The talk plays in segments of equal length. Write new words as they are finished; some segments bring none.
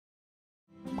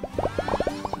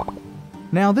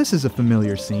Now this is a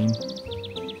familiar scene.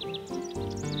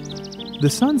 The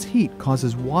sun's heat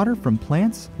causes water from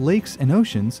plants, lakes, and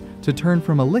oceans to turn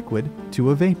from a liquid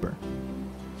to a vapor.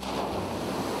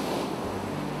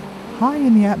 High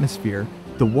in the atmosphere,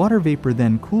 the water vapor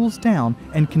then cools down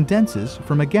and condenses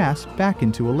from a gas back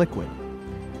into a liquid.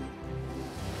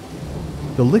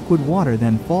 The liquid water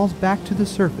then falls back to the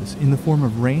surface in the form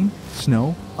of rain,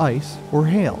 snow, ice, or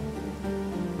hail.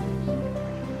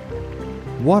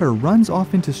 Water runs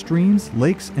off into streams,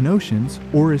 lakes, and oceans,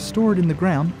 or is stored in the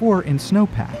ground or in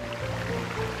snowpack.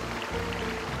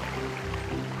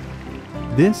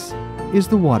 This is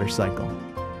the water cycle,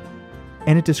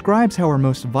 and it describes how our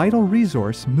most vital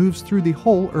resource moves through the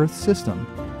whole Earth system.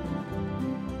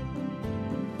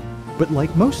 But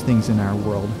like most things in our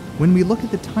world, when we look at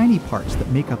the tiny parts that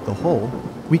make up the whole,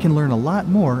 we can learn a lot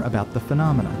more about the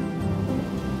phenomena.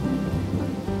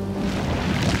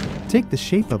 Take the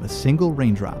shape of a single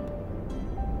raindrop.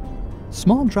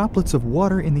 Small droplets of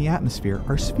water in the atmosphere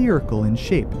are spherical in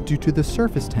shape due to the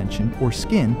surface tension or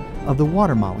skin of the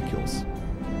water molecules.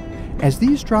 As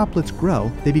these droplets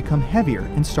grow, they become heavier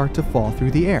and start to fall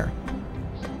through the air.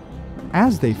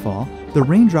 As they fall, the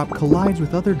raindrop collides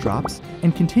with other drops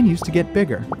and continues to get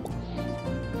bigger.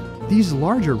 These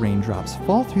larger raindrops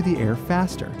fall through the air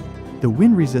faster. The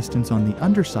wind resistance on the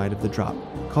underside of the drop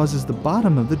causes the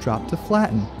bottom of the drop to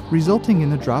flatten, resulting in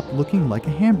the drop looking like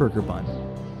a hamburger bun.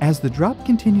 As the drop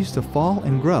continues to fall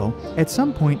and grow, at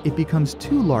some point it becomes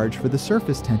too large for the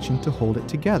surface tension to hold it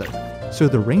together, so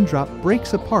the raindrop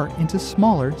breaks apart into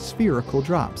smaller spherical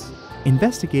drops.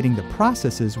 Investigating the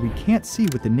processes we can't see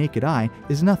with the naked eye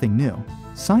is nothing new.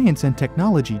 Science and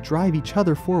technology drive each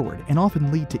other forward and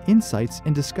often lead to insights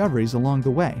and discoveries along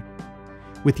the way.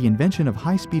 With the invention of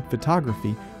high-speed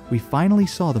photography, we finally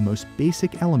saw the most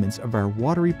basic elements of our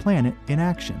watery planet in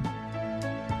action.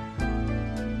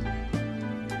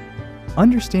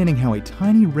 Understanding how a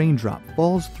tiny raindrop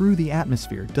falls through the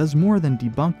atmosphere does more than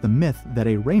debunk the myth that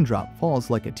a raindrop falls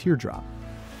like a teardrop.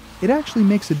 It actually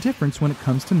makes a difference when it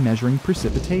comes to measuring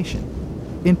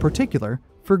precipitation. In particular,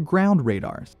 for ground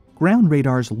radars. Ground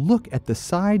radars look at the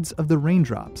sides of the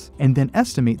raindrops and then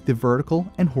estimate the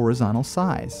vertical and horizontal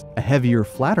size. A heavier,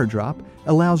 flatter drop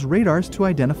allows radars to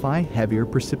identify heavier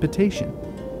precipitation.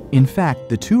 In fact,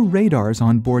 the two radars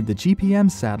on board the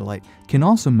GPM satellite can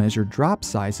also measure drop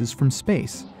sizes from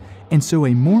space, and so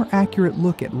a more accurate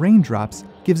look at raindrops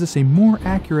gives us a more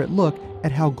accurate look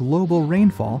at how global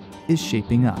rainfall is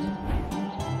shaping up.